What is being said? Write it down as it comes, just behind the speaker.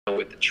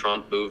with the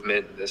Trump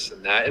movement and this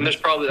and that. And that's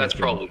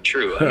probably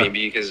true. I mean,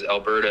 because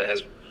Alberta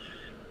has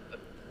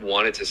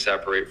wanted to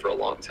separate for a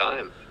long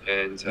time.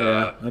 And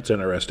yeah, that's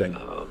interesting.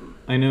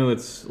 I know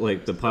it's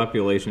like the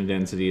population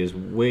density is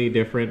way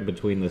different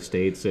between the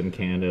states and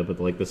Canada, but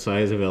like the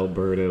size of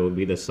Alberta would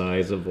be the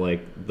size of like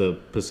the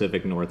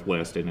Pacific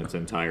Northwest in its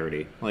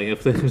entirety. Like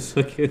if there's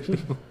like,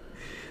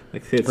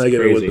 like it's like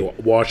crazy. It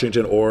was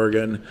Washington,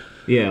 Oregon.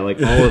 Yeah,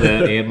 like all of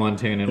that and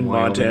Montana and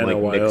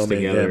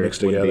Wyoming,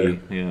 mixed together.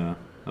 Yeah,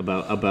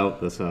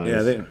 about the size.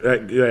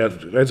 Yeah,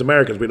 as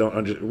Americans, we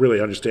don't really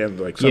understand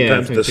like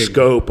sometimes the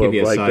scope of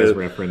like size the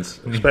reference,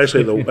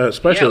 especially like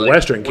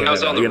Western Canada. When I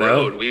was on the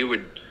road,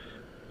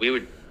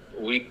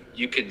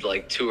 you could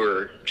like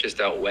tour just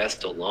out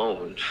west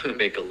alone,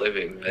 make a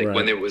living. Like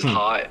when it was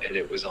hot and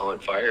it was on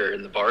fire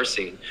in the bar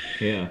scene.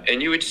 Yeah,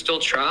 and you would still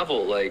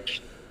travel like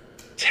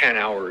 10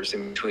 hours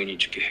in between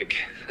each gig.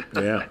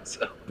 Yeah.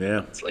 So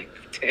yeah. It's like,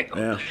 damn.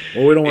 Yeah.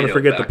 Well, we don't want to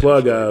forget the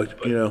plug.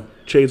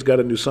 Chade's got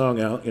a new song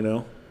out,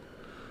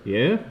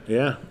 Yeah?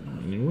 Yeah.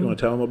 You want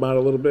to tell them about it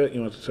a little bit?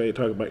 You want to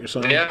talk about your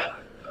song? Yeah.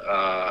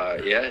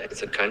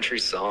 It's a country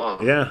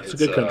song. Yeah, it's a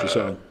good country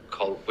song.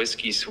 Called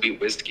Whiskey,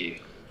 Sweet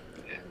Whiskey.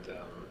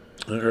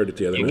 And I heard it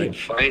the other night. You can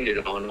find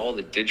it on all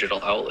the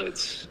digital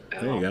outlets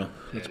now. There you go.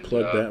 Let's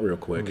plug that real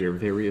quick. Your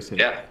various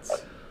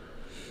outlets.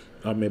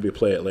 I'll maybe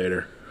play it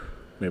later.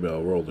 Maybe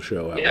I'll roll the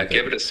show out. Yeah,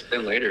 give it a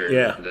spin later.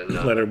 Yeah, and then,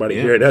 let everybody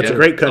hear it. That's a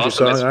great country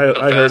song.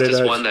 I heard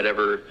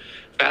it.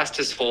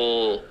 Fastest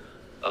whole,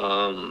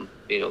 the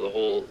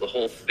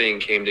whole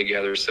thing came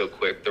together so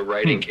quick. The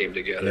writing came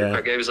together. Yeah.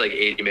 It was like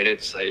 80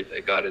 minutes. I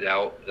got it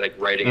out, like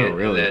writing it.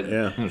 Really? And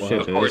then,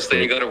 of course,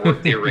 then you got to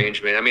work the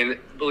arrangement. I mean,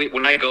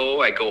 when I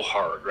go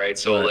hard, right?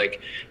 So when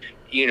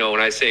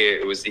I say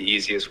it was the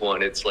easiest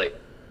one, it's like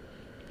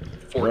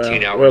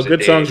 14 hours. Well,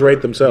 good songs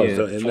rate themselves.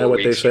 Yeah. Isn't that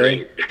what they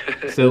say?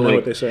 So,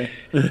 what they say?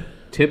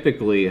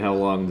 Typically, how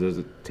long does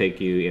it take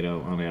you,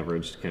 on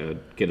average, to kind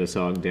of get a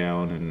song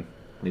down and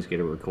at least get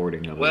a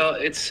recording of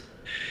it?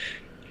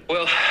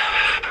 Well,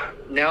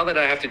 now that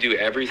I have to do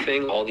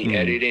everything, all the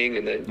editing,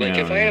 and then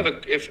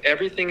if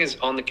everything is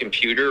on the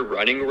computer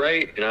running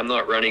right, and I'm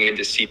not running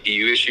into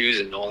CPU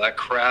issues and all that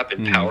crap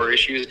and power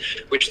issues,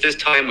 which this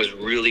time was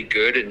really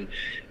good, and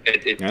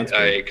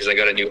because I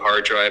got a new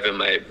hard drive in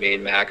my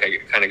main Mac, I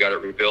kind of got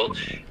it rebuilt,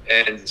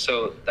 and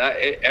so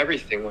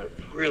everything went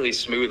really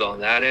smooth on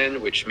that end,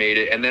 which made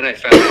it. And then I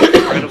found an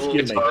incredible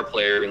guitar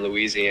player in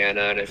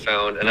Louisiana,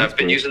 and I've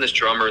been using this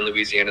drummer in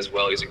Louisiana as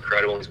well. He's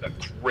incredible. He's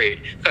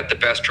got the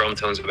best drum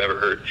tones I've ever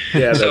heard.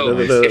 Yeah, so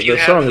if you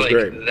have song is like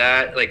great.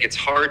 that, like it's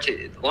hard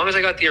to, as long as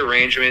I got the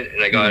arrangement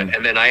and I got it,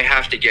 and then I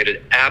have to get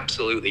it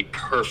absolutely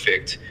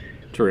perfect.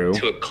 True.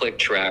 To a click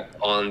track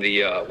on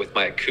the with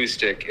my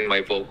acoustic and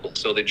my vocal.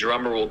 So the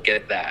drummer will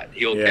get that.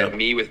 He'll get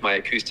me with my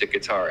acoustic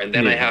guitar, and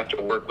then I have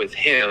to work with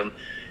him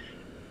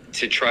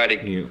to try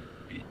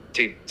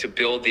to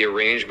build the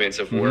arrangements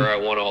of where I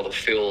want all the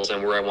fills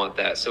and where I want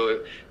that.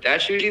 So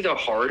that's usually the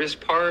hardest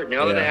part.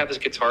 Now that I have this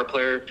guitar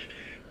player,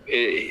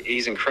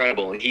 he's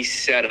incredible, and he's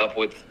set up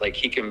with like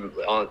he can.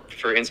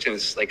 For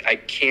instance, like I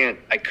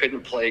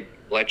couldn't play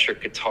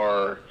electric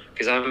guitar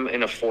because I'm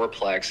in a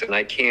fourplex and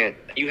I can't.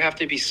 You have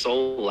to be so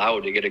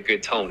loud to get a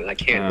good tone, and I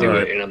can't do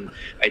it. And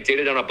I did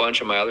it on a bunch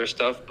of my other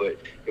stuff, but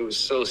it was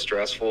so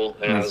stressful.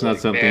 And I was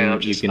like, man, I'm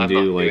not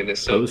doing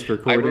this. So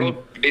I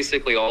wrote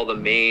basically all the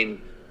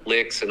main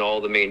licks and all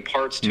the main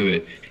parts to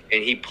it,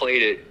 and he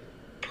played it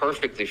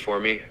perfectly for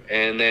me,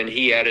 and then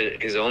he added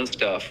his own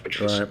stuff, which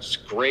was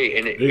great.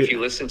 And if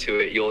you listen to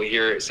it, you'll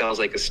hear it sounds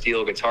like a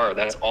steel guitar.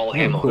 That's all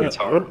him on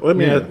guitar. Let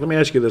me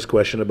ask you this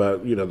question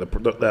about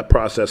that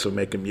process of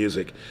making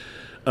music.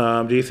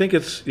 Do you think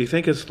it's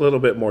a little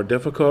bit more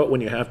difficult when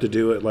you have to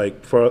do it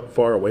like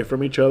far away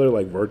from each other,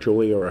 like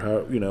virtually, or how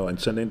and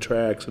sending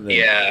tracks? And then,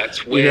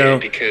 it's weird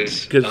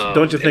because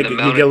don't you think you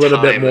get a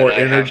little bit more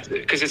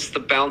energy? Because it's the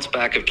bounce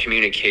back of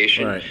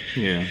communication. Right.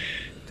 Yeah.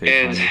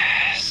 And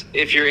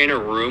if you're in a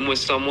room with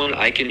someone,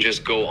 I can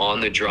just go on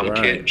the drum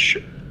kit.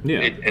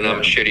 And I'm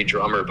a shitty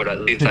drummer, but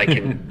at least I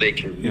can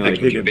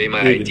convey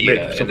my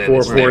idea. Some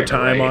 4/4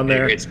 time on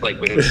there. It's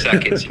like within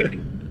seconds you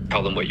can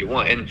tell them what you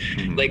want. And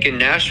like in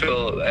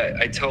Nashville,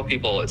 I tell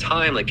people all the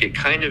time, like it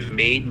kind of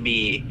made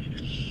me,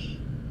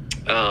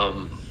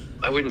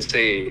 I wouldn't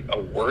say a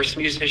worse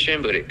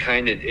musician, but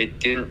it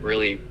didn't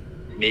really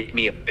make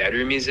me a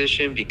better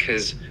musician,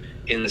 because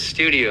in the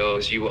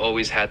studios you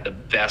always had the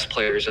best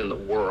players in the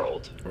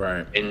world,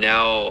 right? And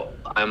now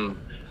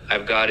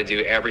I've got to do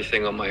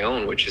everything on my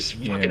own, which is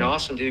fucking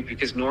awesome, dude,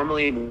 because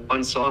normally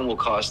one song will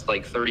cost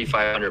like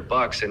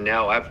 $3,500, and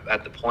now I'm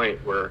at the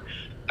point where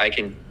I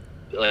can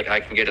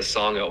get a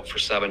song out for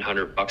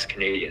 $700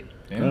 Canadian.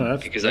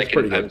 Because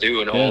I'm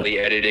doing all the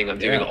editing, I'm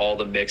doing all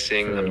the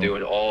mixing, I'm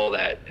doing all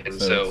that, and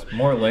so it's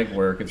more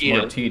legwork. It's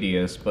more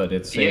tedious, but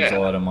it saves a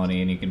lot of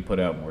money, and you can put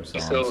out more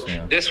songs. So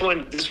this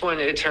one,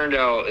 it turned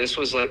out this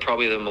was like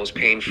probably the most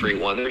pain-free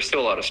one. There's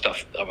still a lot of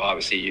stuff,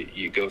 obviously,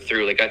 you go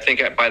through. Like I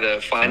think by the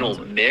final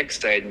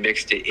mix, I had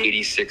mixed it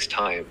 86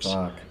 times.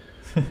 Fuck.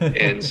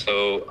 And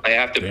so I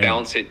have to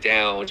bounce it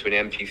down to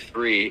an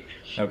MP3,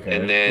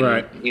 and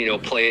then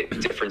play it in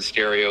different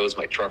stereos,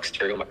 my truck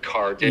stereo, my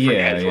car, different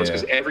headphones,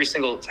 because every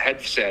single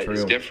headset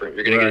is different.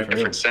 You're going to get a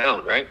different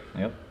sound, right?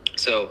 Yep.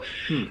 So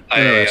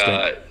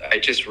I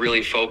just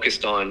really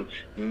focused on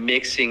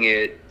mixing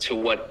it to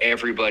what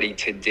everybody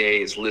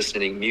today is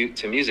listening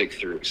to music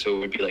through. So it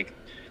would be like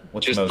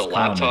just the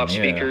laptop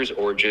speakers,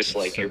 or just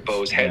like your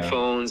Bose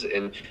headphones,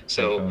 and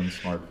so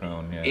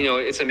smartphone.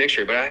 It's a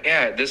mixture. But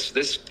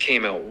this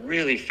came out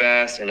really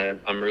fast, and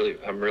I'm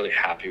really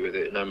happy with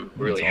it, and I'm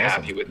really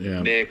happy with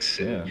the mix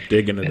and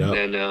digging it up.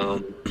 And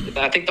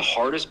I think the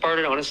hardest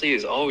part, honestly,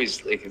 is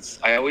always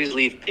I always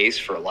leave bass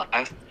for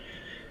last.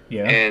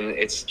 Yeah. And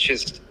it's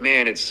just,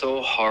 man, it's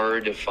so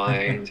hard to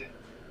find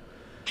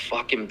a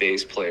fucking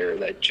bass player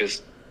that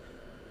just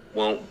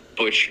won't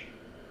butcher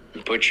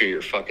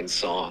your fucking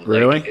song.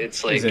 Really? Like,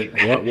 it's like,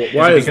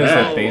 why is that?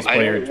 That bass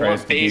player I don't tries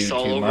want to bass do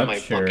all too over much, my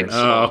fucking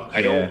song.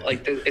 I don't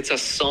like. It's a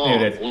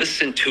song.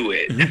 Listen to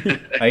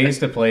it. I used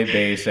to play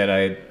bass, and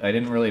I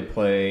didn't really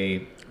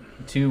play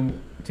too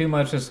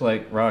much just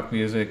like rock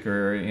music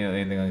or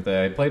anything like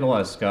that. I played a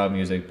lot of ska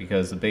music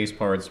because the bass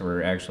parts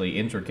were actually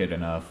intricate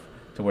enough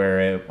to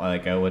where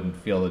I wouldn't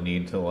feel the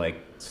need to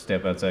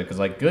step outside, because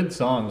good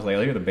songs,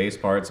 I hear the bass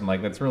parts, I'm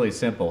like, that's really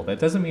simple. That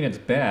doesn't mean it's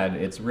bad.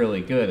 It's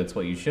really good. It's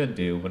what you should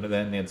do. But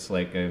then it's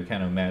I kind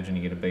of imagine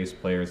you get a bass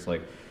player. It's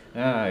like,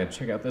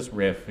 check out this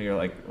riff. And you're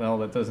like, well,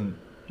 that doesn't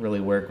really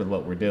work with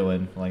what we're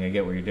doing. I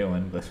get what you're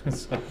doing, but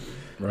I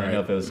don't know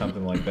if it was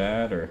something like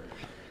that or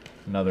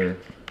another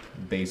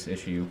bass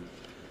issue.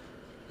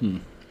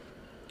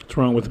 What's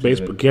wrong with the bass?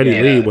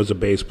 Geddy Lee was a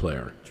bass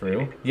player.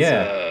 True.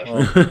 Yeah.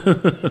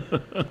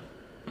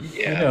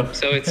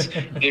 So it's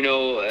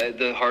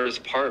the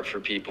hardest part for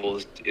people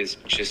is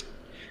just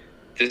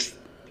this.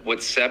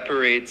 What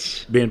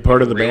separates being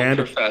part of the real band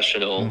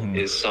professional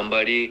is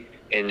somebody,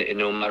 and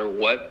no matter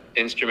what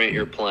instrument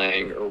you're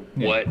playing or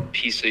what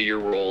piece of your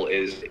role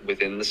is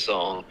within the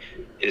song,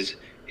 is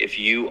if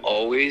you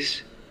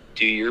always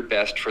do your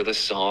best for the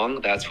song,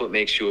 that's what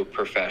makes you a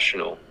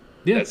professional.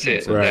 Yeah, that's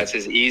it. Right. That's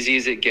as easy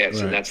as it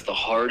gets, and that's the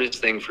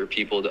hardest thing for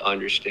people to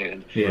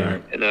understand. Yeah.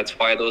 And that's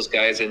why those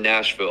guys in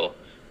Nashville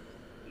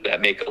that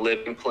make a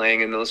living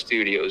playing in those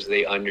studios,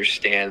 they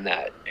understand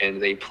that,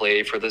 and they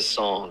play for the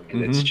song,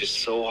 and it's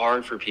just so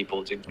hard for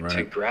people to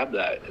grab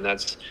that, and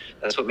that's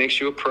what makes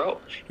you a pro.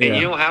 And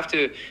you don't have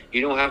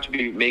to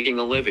be making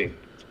a living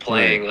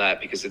playing that,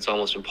 because it's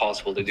almost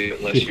impossible to do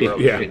unless you're up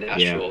in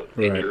Nashville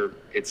and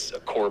it's a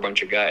core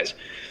bunch of guys,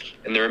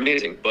 and they're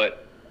amazing.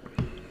 But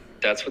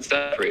that's what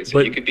separates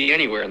it. You could be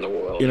anywhere in the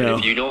world, and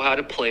if you know how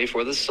to play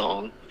for the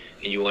song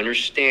and you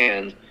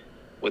understand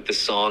what the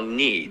song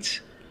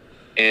needs.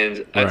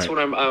 And that's what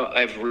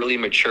I've really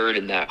matured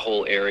in that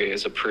whole area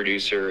as a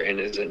producer and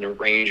as an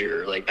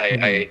arranger.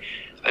 I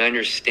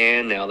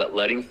understand now that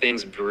letting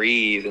things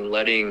breathe and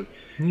letting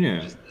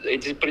but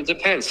it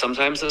depends.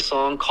 Sometimes the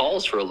song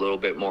calls for a little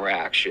bit more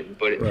action,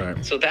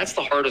 but so that's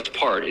the hardest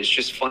part, is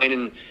just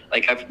finding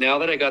now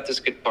that I got this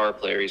guitar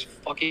player, he's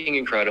fucking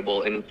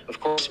incredible, and of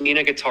course me and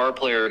a guitar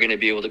player are going to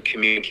be able to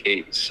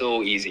communicate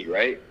so easy,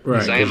 right?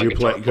 Because I am a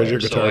guitar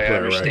player, so I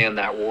understand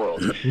that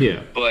world.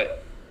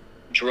 But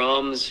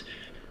drums.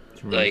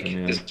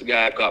 This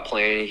guy I've got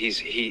playing,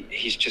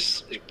 he's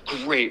just a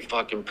great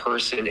fucking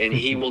person, and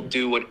he will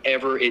do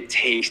whatever it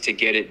takes to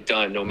get it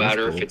done, no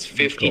matter if it's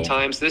 50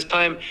 times. This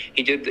time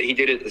he did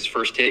it his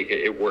first take.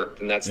 It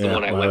worked, and that's the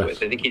one I went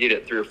with. I think he did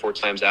it 3 or 4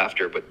 times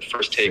after, but the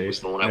first take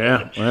was the one I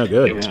went with. Yeah,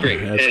 good. It was great.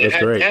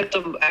 That's great.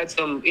 Had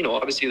some,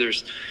 obviously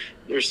there's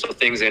some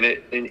things in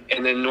it,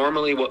 and then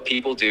normally what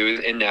people do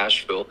in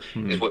Nashville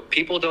is what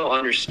people don't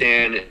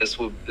understand. This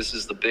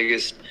is the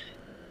biggest.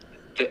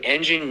 The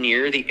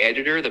engineer, the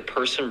editor, the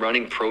person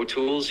running Pro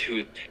Tools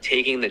who's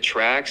taking the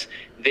tracks,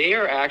 they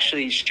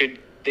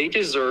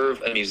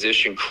deserve a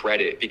musician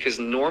credit, because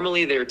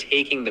normally they're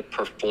taking the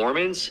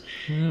performance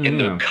and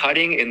they're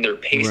cutting and they're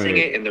pasting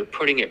it and they're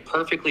putting it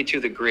perfectly to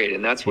the grid.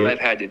 And that's what I've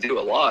had to do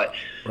a lot.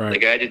 I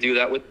had to do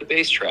that with the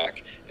bass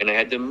track, and I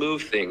had to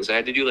move things. I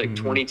had to do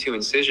 22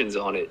 incisions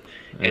on it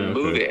and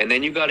move it. And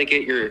then you've got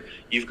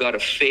to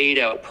fade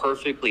out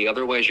perfectly.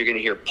 Otherwise you're going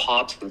to hear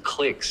pops and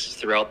clicks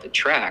throughout the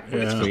track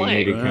when it's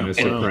playing.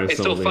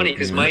 It's so funny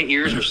because my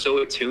ears are so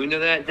attuned to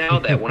that now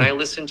that when I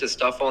listen to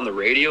stuff on the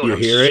radio and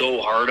I'm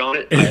so hard on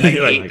it, I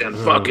hate them.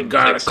 Fucking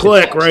got a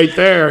click right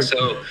there.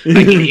 So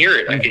I can hear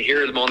it. I can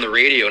hear them on the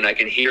radio, and I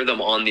can hear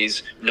them on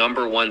these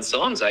 #1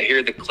 songs. I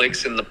hear the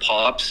clicks and the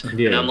pops,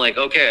 and I'm like,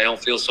 okay, I don't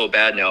feel so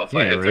bad now if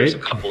there's a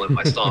couple in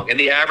my song. And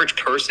the average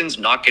person's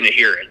not going to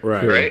hear it,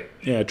 right?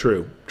 Yeah,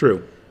 true.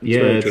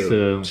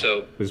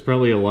 So there's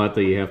probably a lot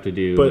that you have to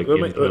do. But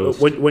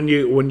when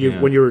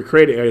you were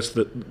creating, I guess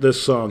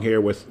this song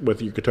here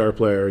with your guitar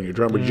player and your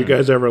drummer, did you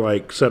guys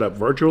ever set up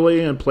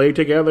virtually and play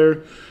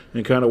together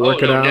and kind of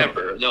work it out?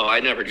 Never. No, I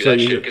never do that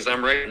shit because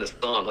I'm writing the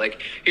song.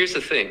 Here's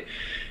the thing.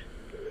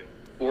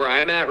 Where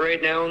I'm at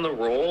right now in the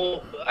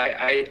role,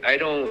 I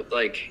don't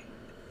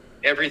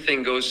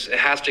everything it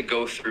has to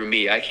go through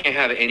me. I can't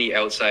have any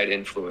outside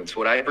influence.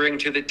 What I bring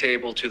to the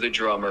table to the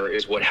drummer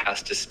is what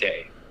has to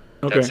stay.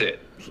 Okay. That's it.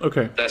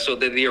 Okay. So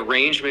the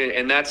arrangement,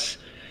 and that's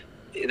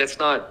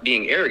not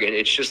being arrogant.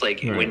 It's just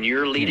like when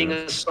you're leading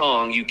a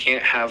song, you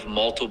can't have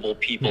multiple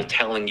people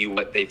telling you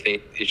what they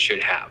think it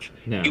should have.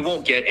 No. You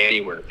won't get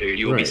anywhere, dude.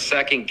 You will be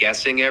second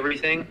guessing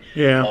everything.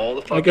 Yeah. All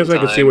the fucking I guess time. I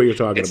can see what you're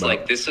talking about. It's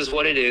like, this is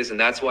what it is, and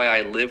that's why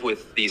I live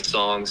with these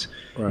songs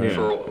for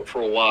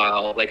a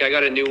while. Like, I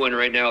got a new one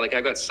right now. Like, I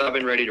got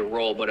 7 ready to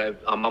roll, but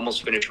I'm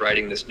almost finished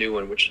writing this new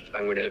one, which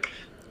I'm going to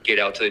get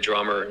out to the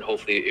drummer, and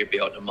hopefully it'll be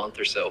out in a month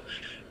or so.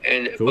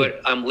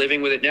 But I'm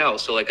living with it now.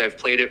 So like, I've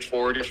played it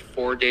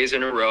 4 days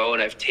in a row,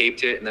 and I've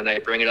taped it, and then I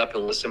bring it up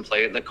and listen,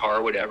 play it in the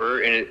car,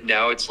 whatever. And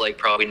now it's like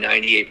probably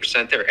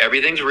 98% there.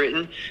 Everything's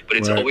written, but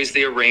it's always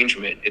the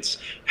arrangement. It's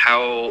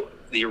how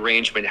the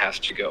arrangement has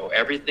to go.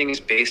 Everything is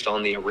based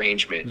on the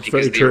arrangement,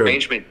 because the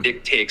arrangement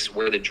dictates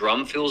where the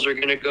drum fills are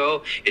going to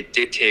go. It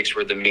dictates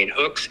where the main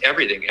hooks,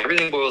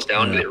 everything boils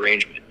down to the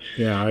arrangement.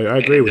 Yeah, I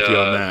agree with you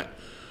on that.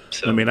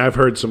 So, I mean, I've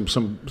heard some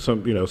some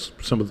of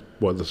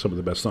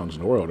the best songs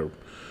in the world are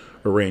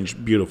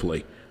arranged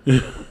beautifully.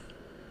 And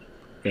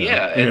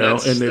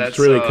it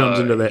really comes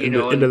into that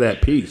into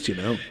that piece,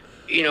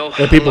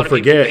 that people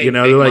forget.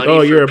 They're like,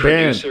 "Oh, you're a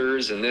band,"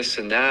 producers and this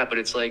and that. But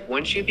it's like,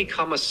 once you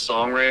become a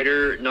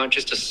songwriter, not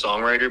just a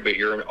songwriter, but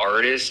you're an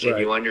artist and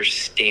you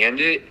understand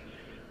it.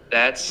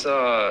 That's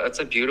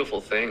a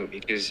beautiful thing,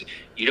 because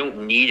you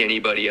don't need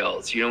anybody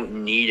else. You don't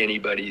need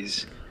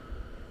anybody's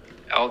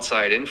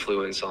outside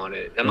influence on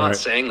it. I'm not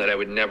saying that I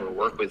would never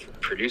work with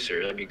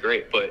producers. That'd be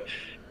great, but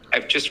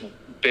I've just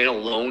been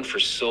alone for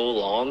so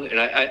long, and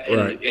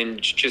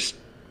and just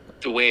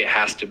the way it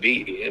has to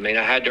be. I mean,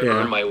 I had to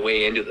earn my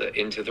way into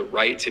the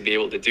right to be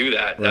able to do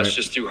that. That's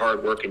just through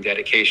hard work and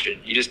dedication.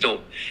 You just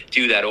don't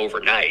do that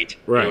overnight.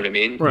 You know what I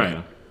mean? Right.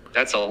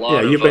 That's a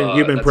lot. You've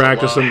been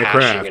practicing the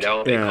craft. It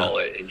out, they call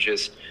it, and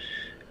just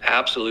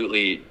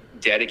absolutely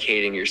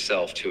dedicating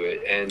yourself to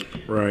it. And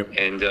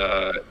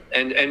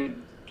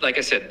like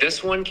I said,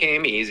 this one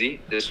came easy.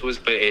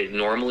 But it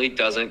normally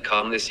doesn't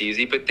come this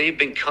easy. But they've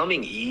been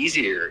coming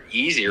easier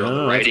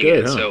on writing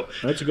it. Huh? So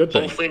that's a good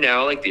thing. Hopefully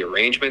now, like, the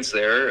arrangement's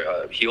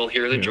there. He'll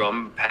hear the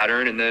drum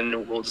pattern, and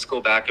then we'll just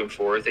go back and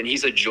forth. And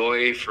he's a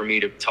joy for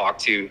me to talk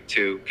to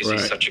too, because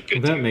he's such a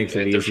good dude. That makes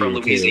it easier. They're from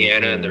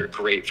Louisiana, and they're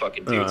great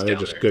fucking dudes. They're down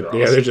just there. good.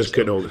 They're just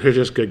good. They're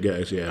just good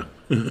guys. Yeah.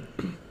 The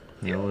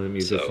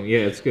musician.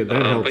 It's good.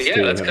 That helps.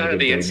 But that's kind of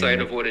the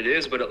insight of what it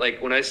is. But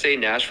like, when I say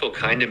Nashville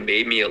kind of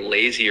made me a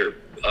lazier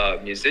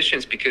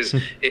musician, because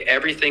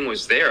everything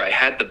was there. I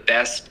had the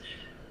best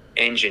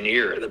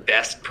engineer, the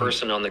best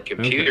person on the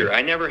computer.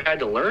 I never had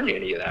to learn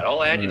any of that.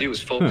 All I had to do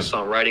was focus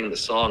on writing the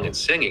song and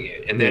singing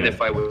it. And then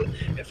if I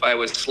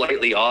was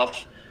slightly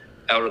off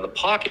out of the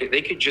pocket,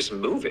 they could just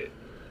move it.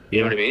 You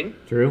know what I mean?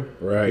 True.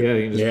 Right. Yeah,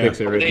 you can just fix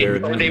it right there.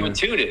 Or they would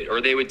tune it,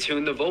 or they would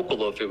tune the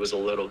vocal if it was a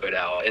little bit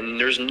out. And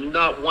there's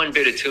not one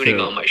bit of tuning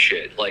on my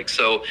shit. Like,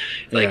 so,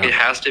 it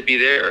has to be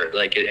there.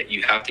 Like,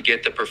 you have to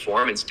get the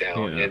performance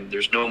down, and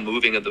there's no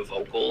moving of the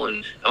vocal.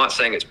 And I'm not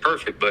saying it's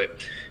perfect, but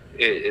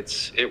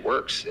it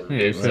works. And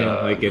it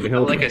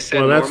helps. Like I said,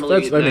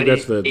 normally, I think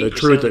that's the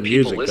truth of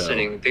music.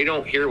 Listening, they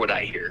don't hear what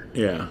I hear.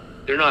 Yeah.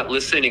 They're not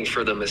listening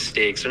for the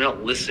mistakes. They're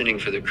not listening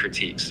for the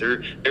critiques.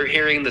 They're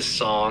hearing the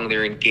song.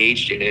 They're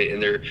engaged in it,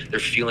 and they're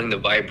feeling the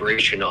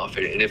vibration off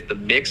it. And if the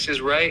mix is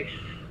right,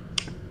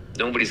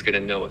 nobody's gonna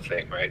know a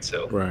thing, right?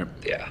 So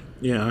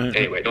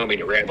Anyway, don't mean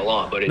to ramble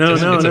on, but it's a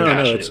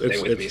passionate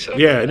thing with me. So.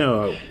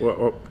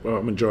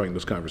 I'm enjoying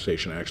this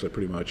conversation actually,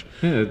 pretty much.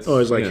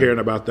 Always hearing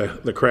about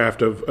the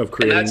craft of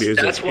creating music.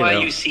 That's why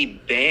you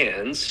see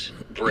bands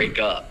break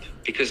up.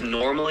 Because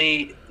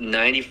normally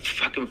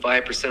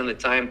 95% of the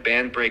time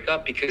band break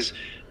up because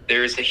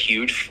there's a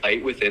huge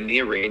fight within the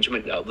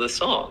arrangement of the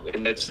song,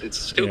 and it's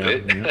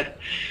stupid.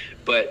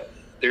 But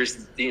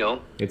there's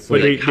it's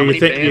like, how many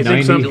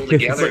bands still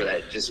together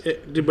that just.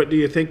 But do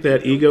you think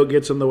that ego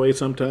gets in the way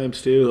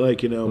sometimes too?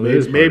 Like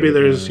maybe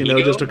there's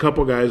just a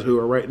couple guys who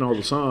are writing all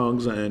the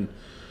songs and.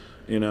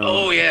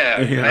 Oh yeah,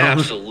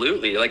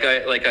 absolutely. Like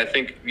I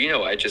think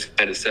I just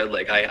kind of said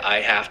I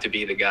have to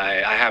be the guy.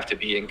 I have to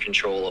be in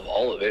control of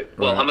all of it.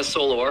 Well, I'm a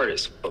solo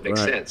artist, so it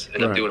makes sense,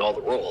 and I'm doing all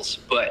the roles.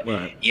 But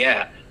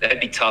that'd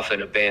be tough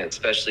in a band,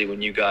 especially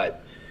when you got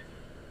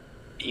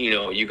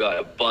you got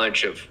a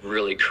bunch of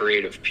really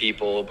creative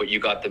people, but you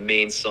got the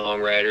main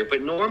songwriter.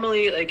 But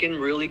normally, like in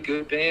really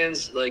good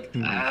bands,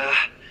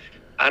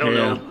 I don't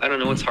know. I don't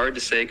know. It's hard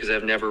to say because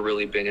I've never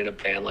really been in a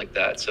band like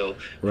that. So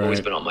I've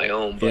always been on my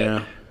own.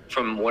 But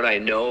from what I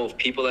know of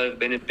people that have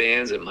been in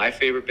bands and my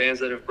favorite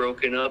bands that have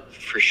broken up,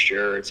 for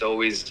sure, it's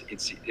always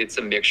it's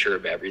a mixture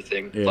of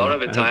everything. A lot of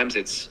the times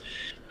it's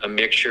a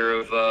mixture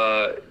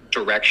of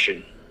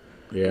direction.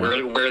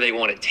 Where they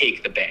want to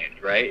take the band,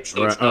 right?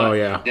 So it's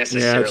not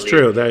necessarily it's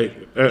true.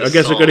 I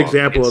guess a good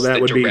example of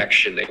that would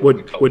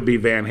be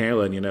Van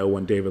Halen.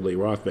 When David Lee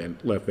Roth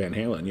left Van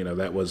Halen,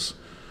 that was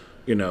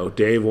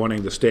Dave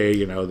wanting to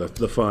stay.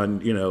 The fun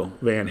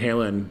Van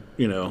Halen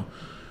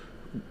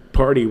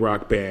party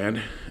rock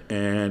band,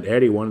 and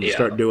Eddie wanted to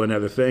start doing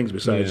other things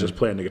besides just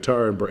playing the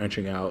guitar and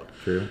branching out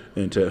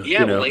into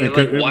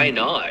why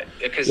not?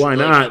 Because why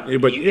not?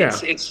 But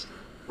it's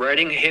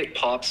writing hip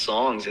hop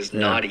songs is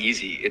not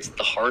easy. It's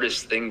the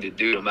hardest thing to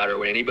do, no matter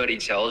what anybody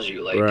tells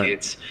you.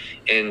 It's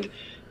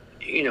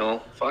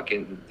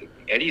fucking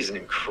Eddie's an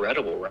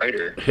incredible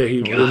writer.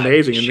 He's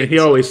amazing, and he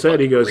always said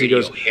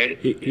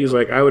he's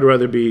like, I would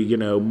rather be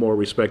more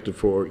respected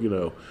for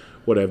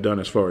what I've done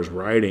as far as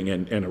writing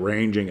and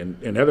arranging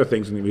and other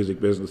things in the music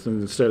business,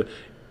 and instead,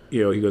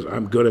 he goes,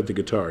 I'm good at the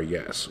guitar.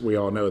 Yes, we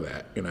all know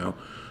that,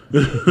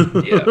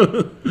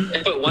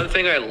 But one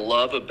thing I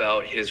love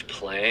about his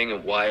playing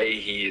and why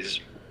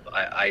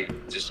I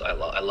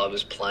love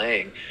his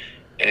playing,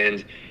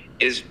 and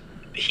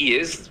he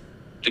is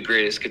the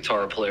greatest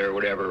guitar player or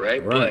whatever,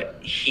 right? But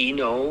he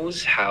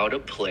knows how to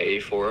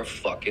play for a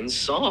fucking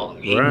song.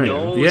 He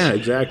knows. Yeah,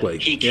 exactly.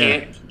 He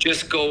can't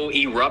just go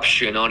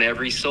eruption on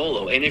every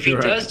solo. And if he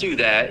does do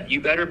that,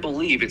 you better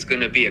believe it's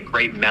going to be a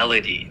great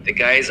melody. The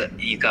guy's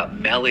he's got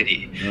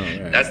melody.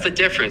 That's the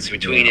difference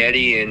between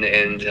Eddie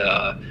and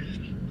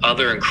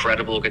other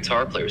incredible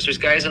guitar players. There's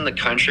guys in the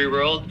country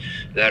world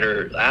that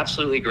are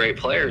absolutely great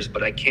players,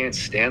 but I can't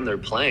stand their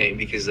playing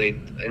because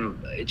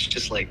it's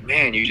just like,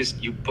 man,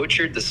 you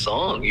butchered the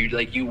song.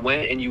 You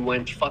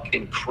went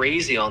fucking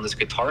crazy on this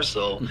guitar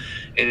solo.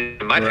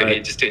 And in my opinion,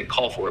 it just didn't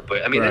call for it.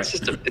 But I mean, it's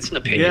an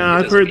opinion. Yeah,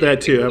 I've heard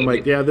that too. I'm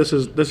like, this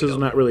is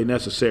not really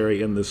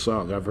necessary in this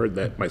song. I've heard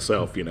that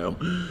myself, it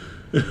doesn't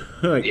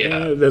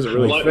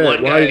really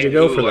fit. Why did you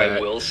go for that? I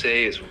will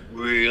say is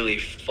really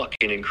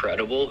fucking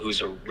incredible,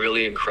 who's a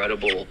really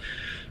incredible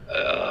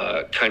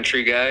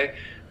country guy,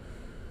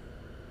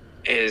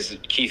 is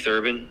Keith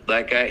Urban.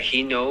 That guy,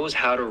 he knows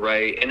how to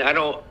write, and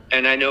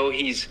I know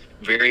he's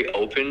very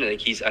open. I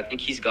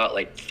think he's got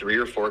like 3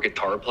 or 4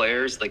 guitar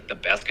players, like the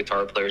best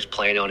guitar players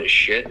playing on his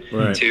shit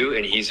too,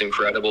 and he's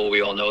incredible.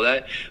 We all know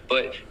that,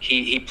 but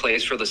he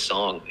plays for the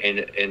song,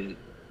 and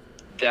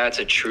that's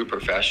a true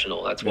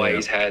professional. That's why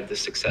he's had the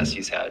success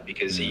he's had,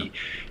 because he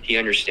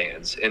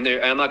understands. And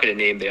I'm not going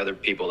to name the other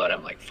people that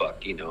I'm like,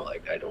 fuck, I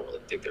don't really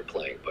think they're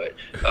playing. But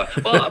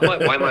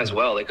I might as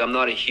well. Like, I'm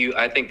not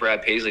I think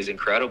Brad Paisley's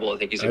incredible. I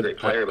think he's a great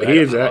player. But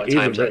a lot of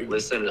times I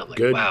listen and I'm like,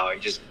 wow,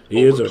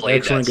 he is an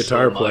excellent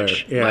guitar player.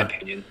 In my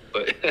opinion.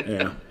 But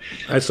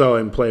I saw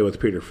him play with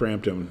Peter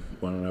Frampton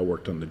when I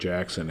worked on the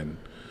Jackson,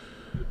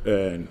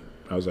 and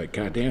I was like,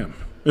 God damn.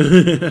 I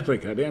was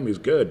like, God damn, he's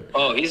good.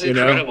 Oh, he's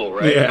incredible,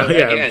 right? Yeah,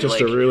 again,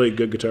 just a really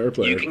good guitar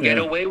player. You can get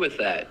away with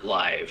that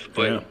live,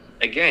 but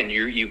again,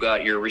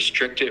 you're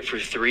restricted for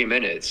 3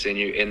 minutes, and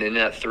in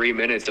that 3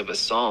 minutes of a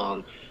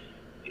song,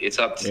 it's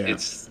up to,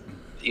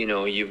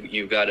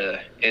 you've got to,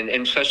 and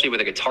especially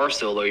with a guitar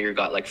solo, you've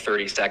got like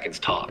 30 seconds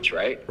tops,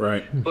 right?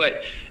 Right.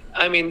 But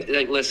I mean,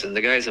 like, listen,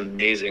 the guy's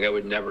amazing. I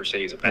would never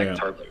say he's a bad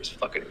guitar player. He's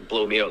fucking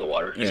blow me out of the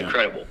water. He's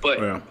incredible. But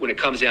when it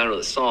comes down to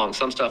the song,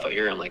 some stuff I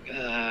hear, I'm like,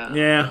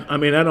 yeah, I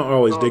mean, I don't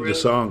always dig the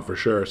song for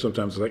sure.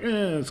 Sometimes it's like,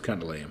 it's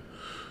kind of lame.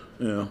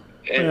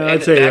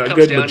 I'd say a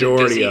good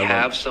majority does he of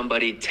have them.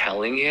 somebody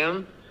telling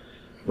him?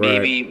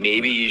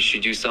 Maybe you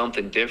should do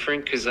something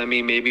different, because I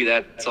mean, maybe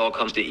that all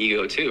comes to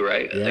ego too,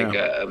 right?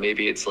 Like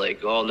maybe it's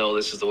like, oh no,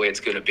 this is the way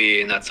it's going to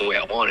be, and that's the way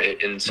I want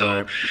it. And so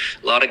a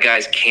lot of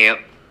guys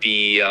can't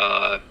be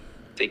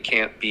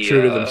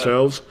true to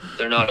themselves.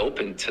 They're not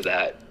open to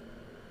that,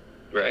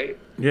 right?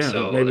 Yeah,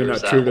 so maybe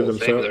not true to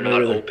themselves. They're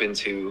not open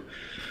to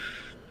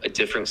a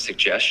different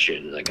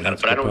suggestion. Like,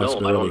 but I don't know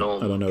him. I don't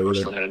know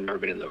personally. I've never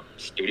been in the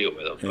studio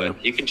with him,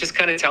 but you can just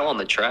kind of tell on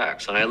the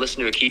tracks. When I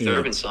listen to a Keith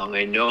Urban song,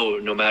 I know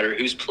no matter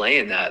who's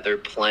playing that, they're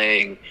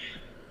playing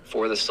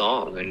for the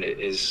song, and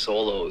his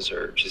solos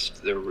are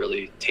they're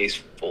really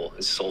tasteful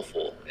and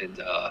soulful,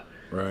 and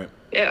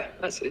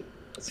that's it.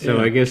 So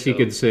I guess you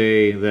could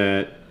say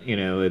that,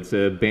 it's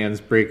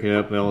bands breaking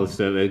up and all this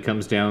stuff. It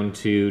comes down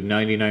to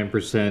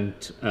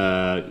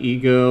 99%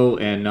 ego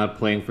and not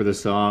playing for the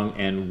song,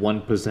 and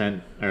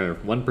 1%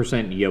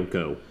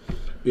 Yoko.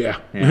 Yeah.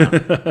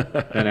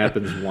 That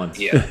happens once.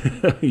 Yeah.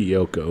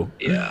 Yoko.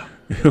 Yeah.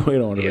 We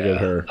don't want to forget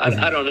her.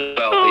 I don't know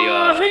about the.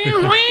 I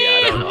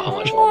don't know how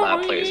much all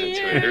that plays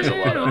into it. There's a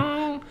lot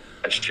of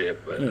that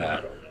shit, but I don't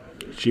know.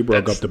 She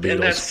broke up the Beatles.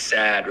 And that's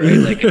sad, right?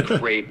 Like a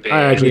great band.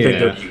 I actually think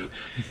that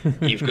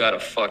you've got to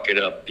fuck it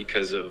up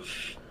because of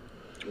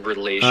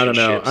relationships. I don't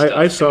know.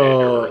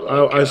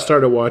 I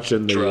started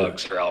watching the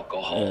drugs or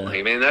alcohol.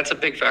 I mean, that's a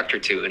big factor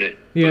too in it.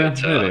 Yeah,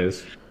 that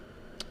is.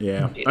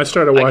 Yeah, I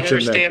started watching. I can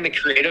understand the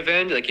creative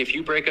end. Like, if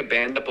you break a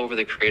band up over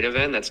the creative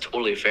end, that's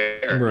totally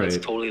fair. Right. That's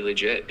totally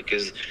legit,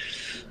 because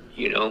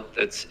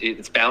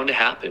it's bound to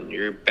happen.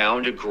 You're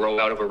bound to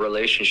grow out of a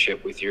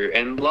relationship with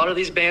and a lot of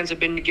these bands have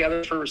been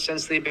together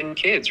since they've been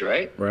kids,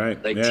 right?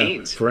 Right. Like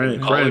teens,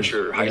 college friends.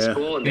 Or high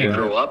school, and they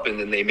grow up, and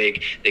then they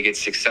get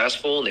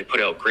successful, and they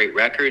put out great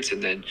records,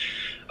 and then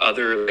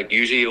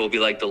usually it will be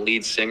like the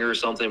lead singer or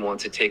something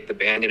wants to take the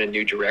band in a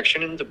new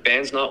direction, and the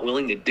band's not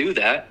willing to do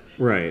that.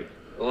 Right.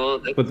 Well,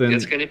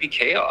 that's going to be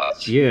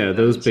chaos. Yeah,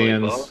 those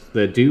bands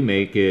that do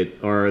make it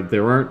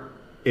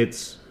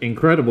it's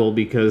incredible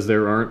because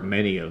there aren't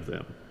many of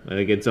them.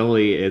 Like it's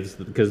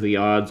because the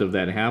odds of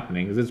that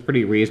happening, because it's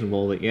pretty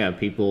reasonable that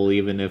people,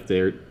 even if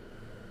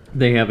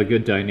they have a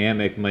good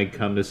dynamic, might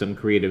come to some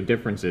creative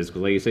differences.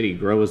 Because like you said, you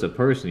grow as a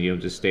person, you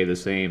don't just stay the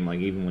same. Like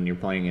even when you're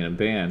playing in a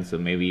band, so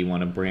maybe you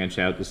want to branch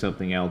out to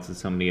something else that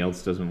somebody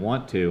else doesn't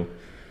want to,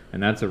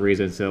 and that's a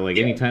reason. So like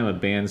anytime a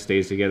band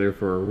stays together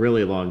for a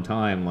really long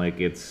time,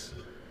 like it's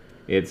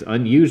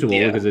unusual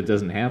because it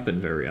doesn't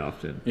happen very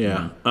often.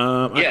 Yeah.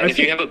 If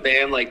you have a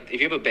band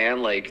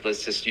like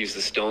let's just use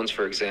the Stones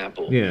for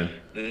example. Yeah.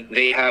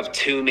 They have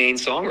 2 main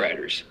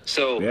songwriters.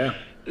 So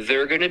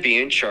they're going to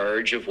be in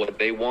charge of what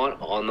they want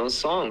on those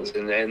songs.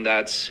 And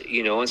that's,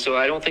 and so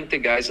I don't think the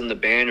guys in the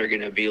band are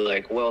going to be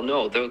like, well,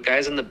 no, the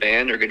guys in the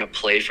band are going to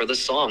play for the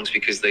songs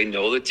because they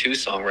know the 2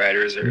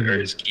 songwriters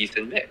are Keith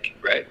and Mick,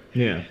 right?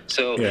 Yeah.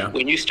 So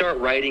when you start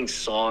writing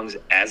songs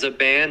as a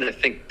band, I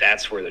think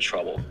that's where the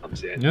trouble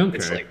comes in. Okay.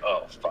 It's like,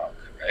 oh, fuck,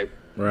 right?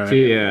 Right.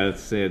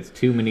 It's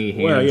too many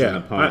hands in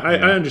the pot. I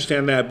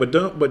understand that, but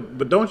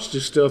don't you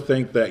still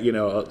think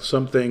that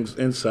some things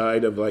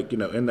inside of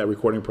in that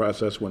recording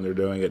process when they're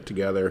doing it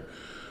together,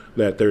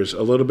 that there's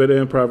a little bit of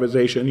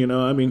improvisation.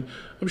 I mean,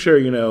 I'm sure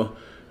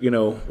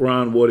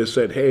Ron Wood has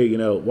said, hey,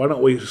 why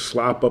don't we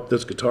slop up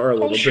this guitar a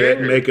little bit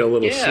and make it a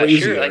little sleazier?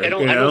 Sure. Like I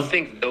don't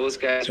think those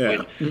guys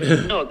would.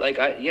 No,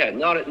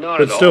 not at all.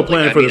 But still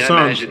playing for the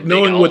song,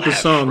 knowing what the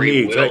song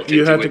needs.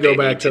 You have to go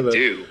back to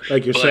the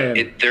like you're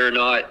saying. They're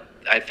not.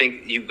 I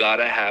think you got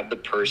to have the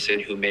person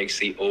who makes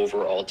the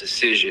overall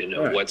decision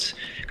of what's,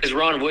 because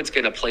Ron Wood's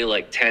going to play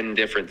like 10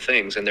 different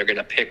things and they're going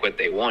to pick what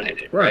they want in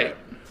it, right?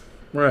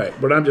 Right.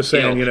 But I'm just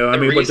saying, the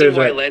reason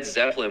why Led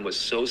Zeppelin was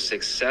so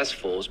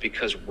successful is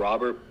because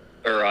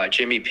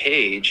Jimmy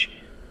Page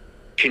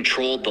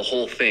controlled the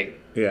whole thing.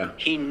 Yeah.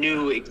 He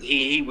knew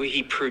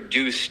he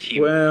produced. He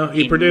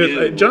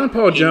produced. John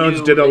Paul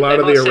Jones did a lot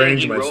of the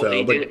arrangements,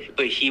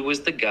 but he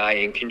was the guy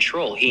in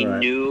control. He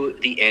knew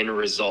the end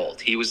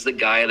result. He was the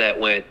guy that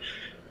went,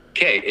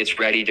 okay, it's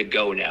ready to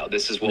go now.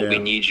 This is what we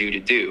need you to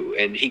do.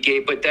 And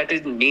but that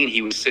didn't mean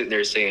he was sitting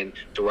there saying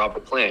to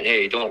Robert Plant,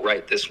 hey, don't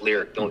write this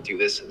lyric, don't do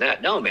this and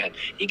that. No, man.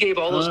 He gave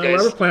all those guys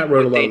Robert Plant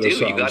wrote a lot of those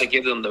songs. You got to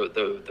give them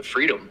the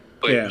freedom.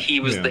 But he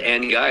was the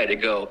end guy to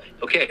go,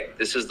 okay,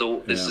 this is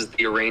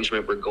the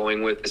arrangement we're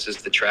going with. This is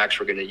the tracks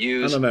we're going to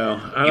use. I don't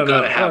know. You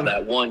got to have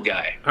that one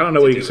guy. I don't know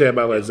what you can say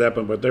about Led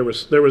Zeppelin, but there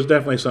was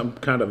definitely some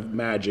kind of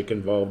magic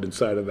involved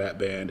inside of that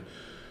band.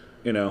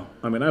 I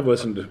mean, I've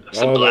listened to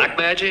some black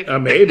magic.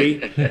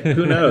 Maybe,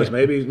 who knows?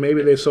 Maybe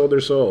they sold their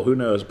soul. Who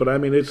knows? But I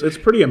mean, it's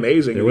pretty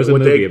amazing. There was a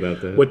movie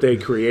about that. What they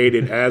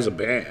created as a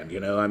band.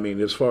 I mean,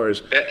 as far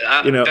as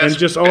and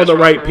just all the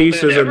right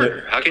pieces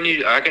and how can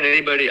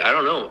anybody? I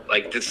don't know.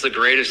 Like it's the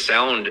greatest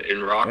sound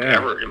in rock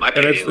ever, in my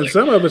opinion. And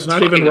some of it's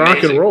not even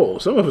rock and roll.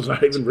 Some of it's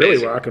not even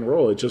really rock and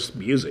roll. It's just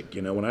music.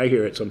 When I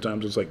hear it,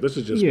 sometimes it's like this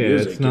is just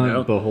music. It's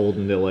not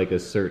beholden to like a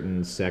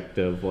certain sect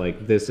of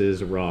like this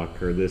is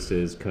rock or this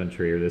is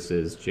country or this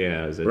is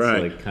jazz. It's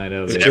like kind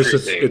of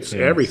it's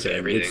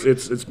everything.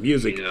 It's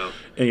music.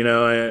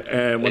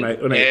 And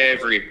when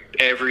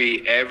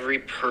every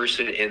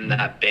person in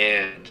that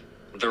band,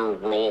 their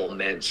role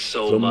meant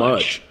so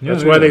much.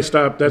 That's why they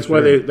stopped. That's why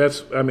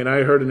I mean,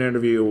 I heard an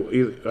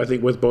interview, I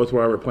think with both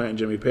Robert Plant and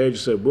Jimmy Page,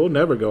 said we'll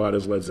never go out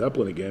as Led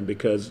Zeppelin again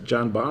because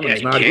John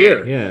Bonham's not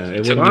here.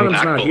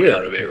 Bonham's not here.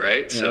 Out of it,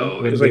 right?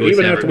 So it's like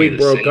even after we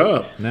broke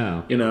up,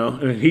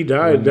 and he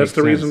died. That's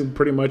the reason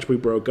pretty much we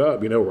broke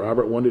up.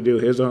 Robert wanted to do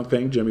his own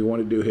thing. Jimmy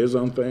wanted to do his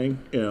own thing.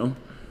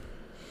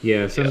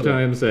 Yeah,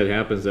 sometimes that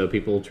happens though.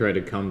 People try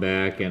to come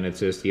back and it's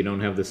just you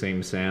don't have the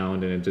same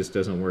sound and it just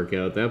doesn't work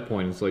out. At that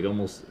point, it's like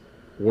almost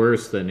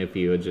worse than if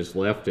you had just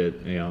left it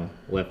on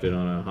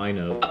a high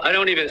note. I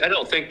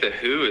don't think the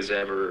Who has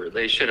ever.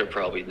 They should have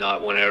probably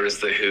not went out as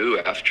the Who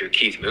after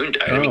Keith Moon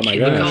died. Look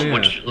how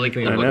much what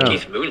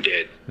Keith Moon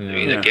did. I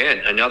mean,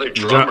 again, another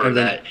drummer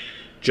that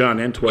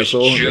John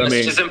Entwistle. Was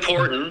just as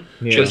important.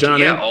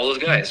 All those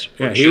guys.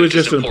 He was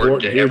just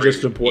important. He was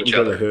just important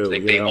for the Who.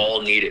 Like they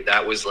all needed.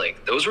 That was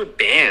like those were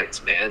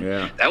bands, man.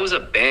 Yeah. That was a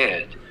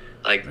band.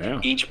 Like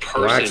each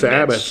person Black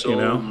Sabbath, meant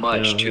so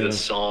much to the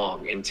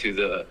song and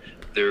to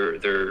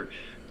their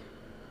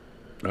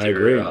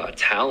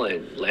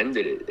talent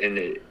lended it. And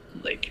it,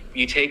 like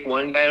you take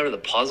one guy out of the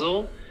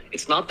puzzle,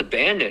 it's not the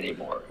band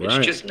anymore.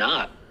 It's just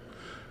not.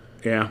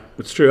 Yeah,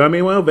 it's true. I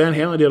mean, Van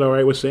Halen did all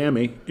right with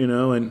Sammy,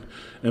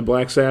 and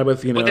Black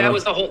Sabbath, But that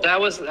was a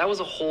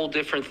whole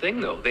different thing,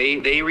 though.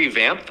 They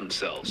revamped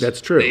themselves. That's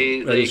true.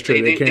 That is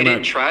true. They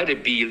didn't try to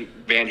be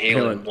Van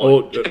Halen.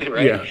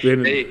 Right?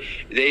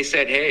 They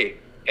said, hey,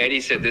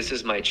 Eddie said, this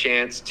is my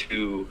chance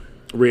to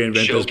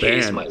reinvent showcase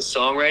this band. My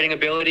songwriting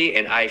ability,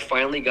 and I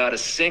finally got a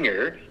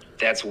singer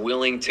that's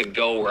willing to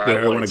go where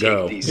I want to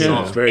take these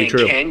songs. Very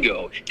true. Can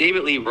go.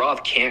 David Lee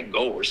Roth can't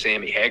go where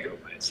Sammy Hagar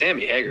went.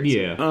 Sammy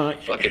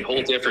Hagar's fucking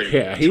whole different,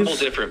 whole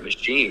different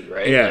machine,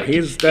 right? Yeah, like,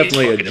 he's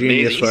definitely a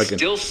genius. He's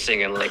still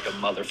singing like a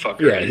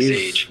motherfucker at his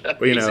age.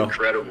 You he's know,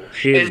 incredible.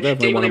 He's and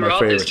definitely one of my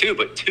favorites too,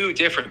 but two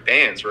different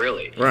bands,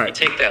 really. Right. You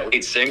take that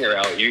lead singer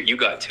out, you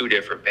got two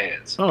different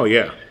bands. Oh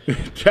yeah,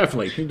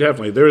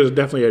 definitely. There is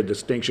definitely a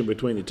distinction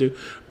between the two.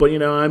 But you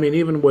know, I mean,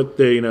 even with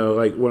the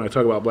like when I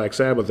talk about Black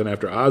Sabbath, and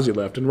after Ozzy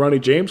left, and Ronnie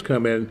James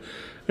come in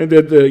and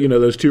did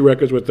those two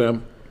records with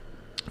them,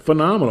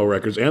 phenomenal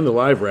records, and the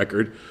live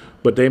record.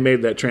 But they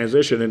made that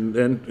transition, and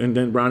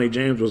then Ronnie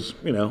James was,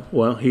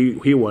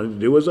 he wanted to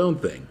do his own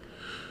thing,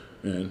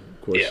 and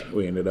of course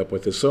we ended up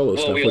with his solo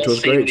stuff, which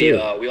was great too.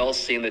 We all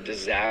seen the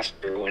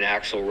disaster when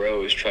Axl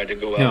Rose tried to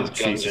go out as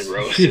Guns N'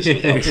 Roses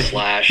without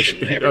Slash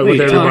and everybody. What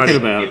are you talking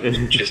about?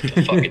 Just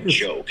a fucking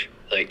joke,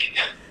 like.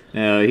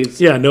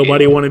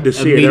 Nobody wanted to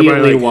see it.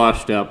 Immediately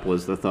washed up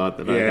was the thought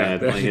that I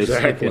had.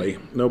 Exactly.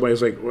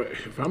 Nobody's like,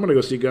 if I'm going to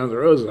go see Guns N'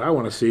 Roses, I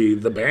want to see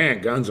the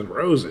band Guns N'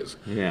 Roses.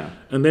 Yeah.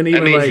 And then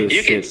even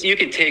you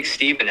can take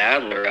Steven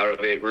Adler out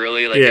of it,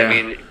 really.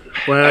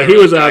 Well, he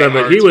was out of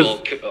it. He was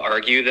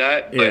argue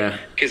that, but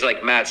because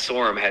like Matt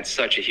Sorum had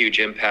such a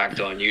huge impact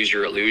on Use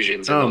Your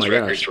Illusions, and those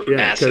records were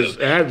massive.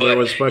 Adler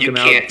was fucking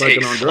out,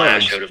 fucking on drugs. You can't take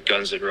Slash out of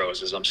Guns N'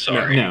 Roses. I'm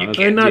sorry. No,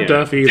 and not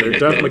Duff either.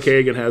 Duff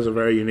McKagan has a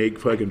very unique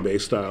fucking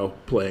bass style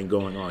playing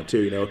going on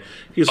too. You know,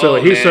 he's so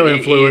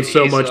influenced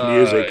so much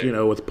music.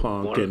 With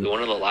punk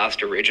one of the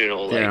last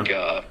original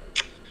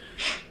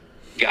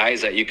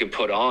guys that you could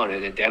put on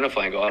and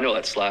identify and go, I know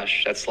that's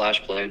Slash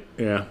playing.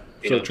 Yeah.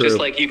 True. Just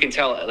like you can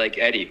tell, like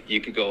Eddie,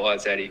 you could go,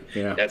 it's Eddie.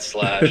 Yeah. That's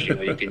Slash.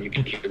 You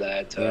can hear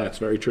that. That's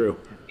very true.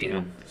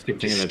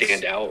 Just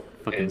stand out.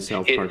 Fucking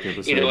South Park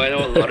episode. I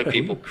know a lot of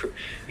people,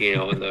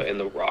 in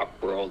the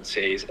rock world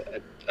say he's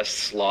a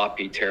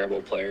sloppy,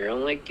 terrible player.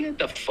 I'm like, get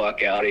the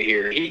fuck out of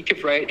here. He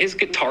could write. His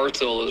guitar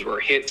solos were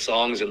hit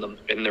songs in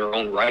their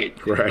own right.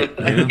 Right.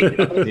 In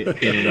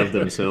and of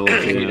themselves.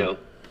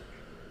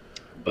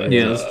 But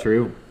that's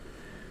true.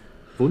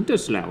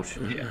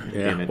 Wunderslausch.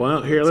 Yeah.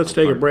 Well, here, let's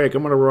take a break.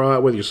 I'm going to roll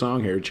out with your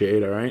song here,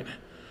 Chade, all right?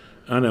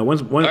 I know.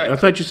 I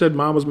thought you said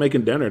Mom was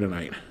making dinner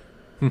tonight.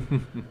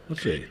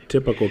 Let's see.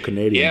 Typical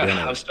Canadian dinner.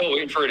 Yeah, I'm still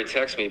waiting for her to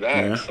text me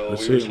back. Yeah. So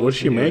let's see. What's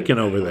she making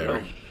over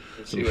there?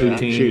 Some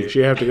poutine. She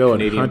have to go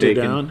and hunt it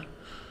down?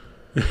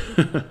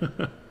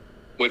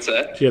 What's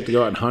that? She have to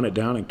go out and hunt it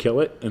down and kill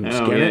it and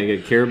skin it? You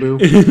get caribou.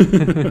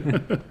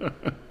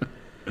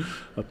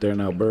 Up there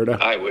in Alberta.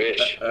 I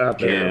wish. Up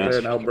there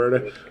in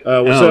Alberta.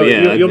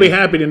 You'll be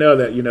happy to know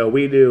that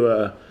we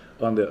do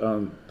on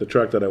the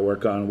truck that I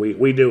work on.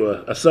 We do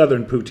a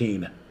southern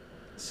poutine.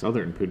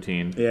 Southern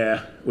poutine.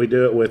 Yeah, we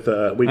do it with.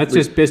 That's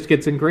just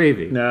biscuits and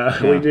gravy.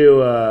 We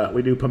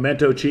do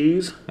pimento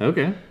cheese.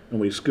 Okay. And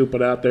we scoop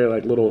it out there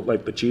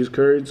like the cheese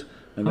curds,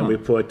 and then we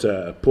put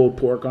pulled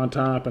pork on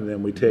top, and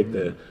then we take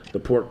the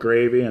pork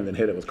gravy and then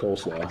hit it with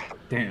coleslaw.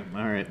 Damn.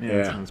 All right. Yeah,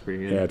 that sounds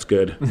pretty good. Yeah, it's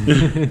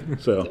good.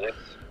 So.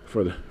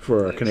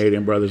 For our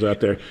Canadian brothers out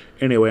there.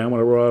 Anyway, I'm going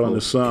to roll out on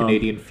this song.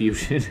 Canadian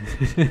fusion.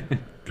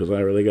 Because I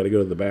really got to go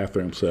to the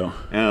bathroom. So.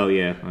 Oh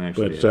yeah,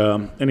 actually.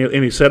 But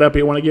any setup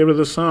you want to give to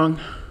this song?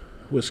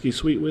 Whiskey,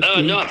 sweet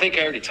whiskey. No, I think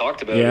I already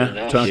talked about it.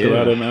 Enough. Talked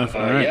about it enough.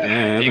 All right.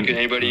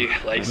 Anybody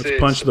likes it? Let's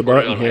punch the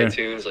button here.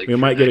 iTunes, we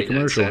might get a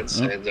commercial. And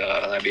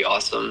that'd be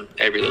awesome.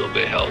 Every little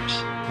bit helps.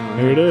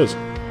 Here it is.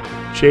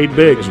 Chade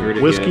Biggs,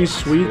 Whiskey,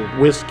 Sweet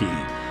Whiskey.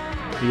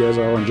 You guys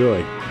all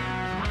enjoy.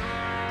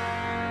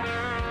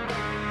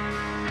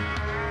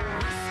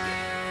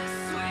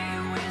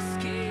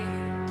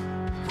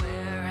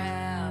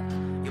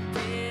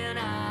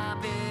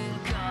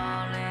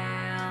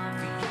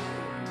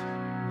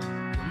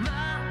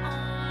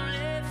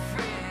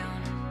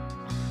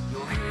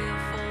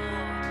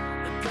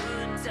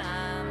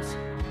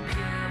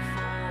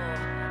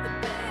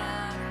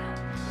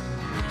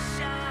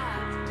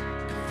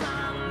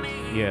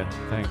 Yeah,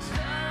 thanks.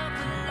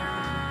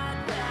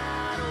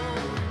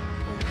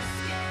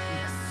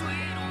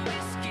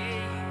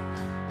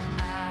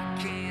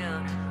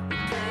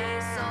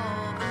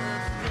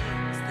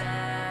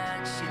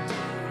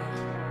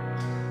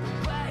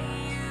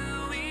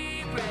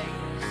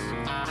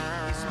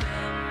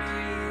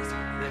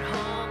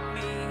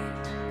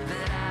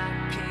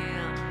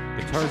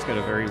 Guitar's got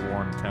a very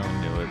warm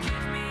tone to it.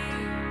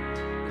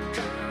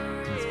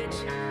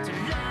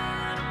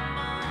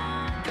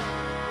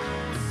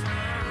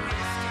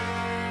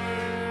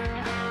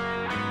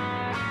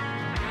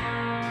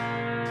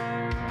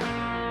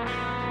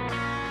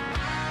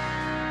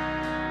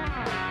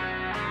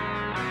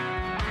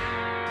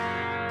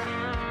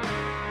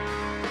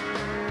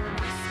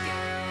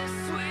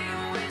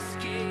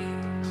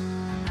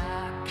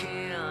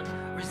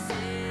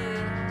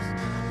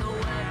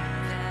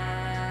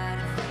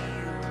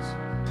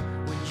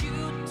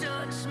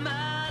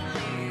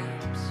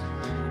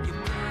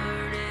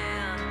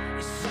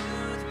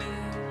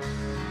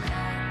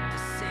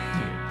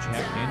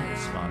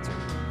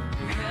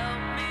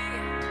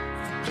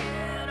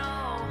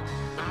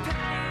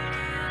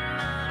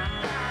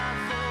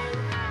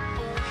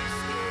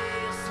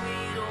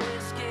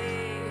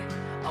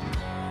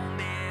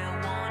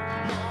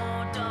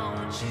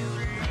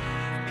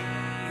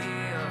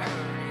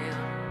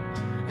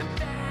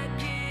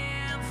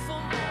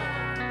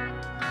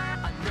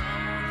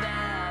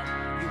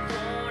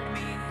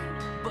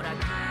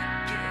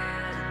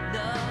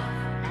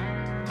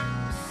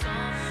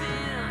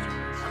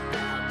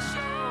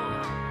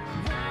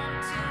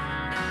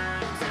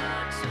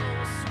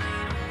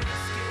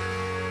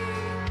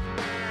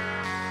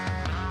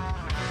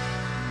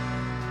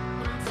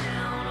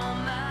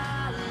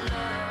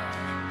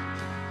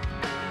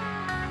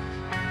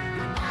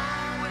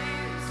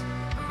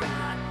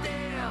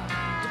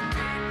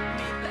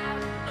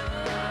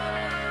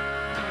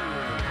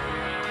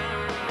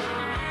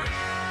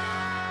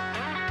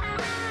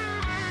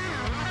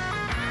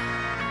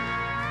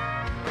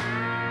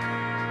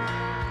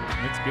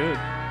 good.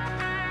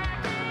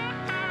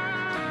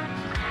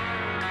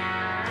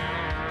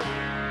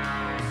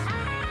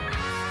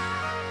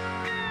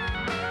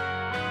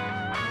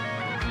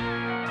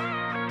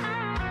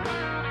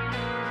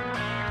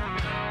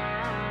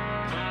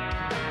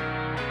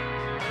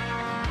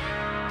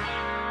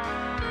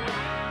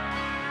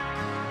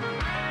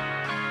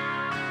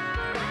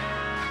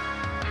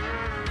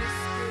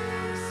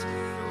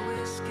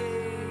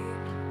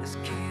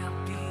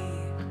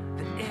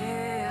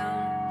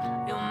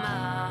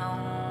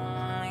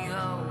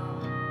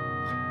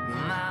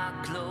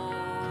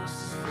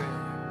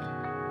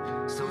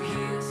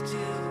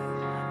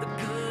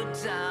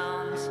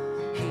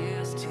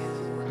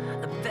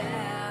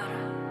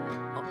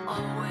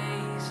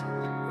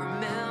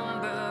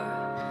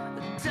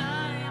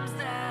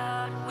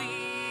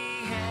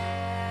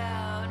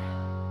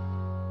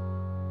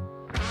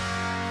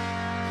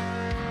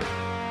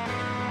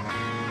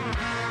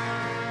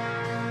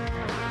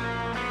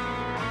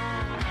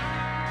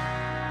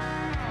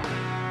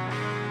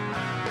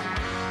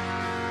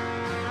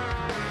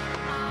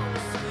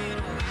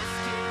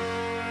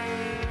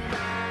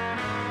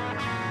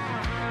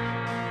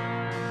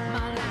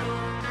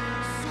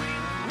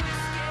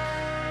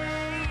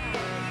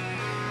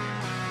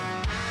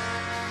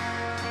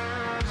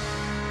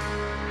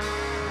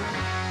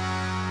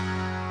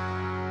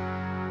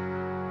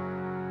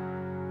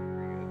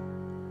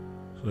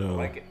 So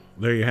like it.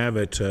 There you have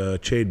it,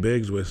 Chade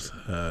Biggs with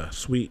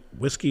Sweet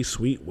Whiskey.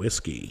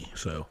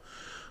 So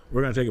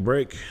we're going to take a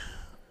break.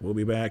 We'll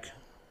be back.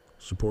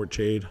 Support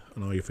Chade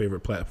on all your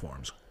favorite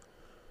platforms.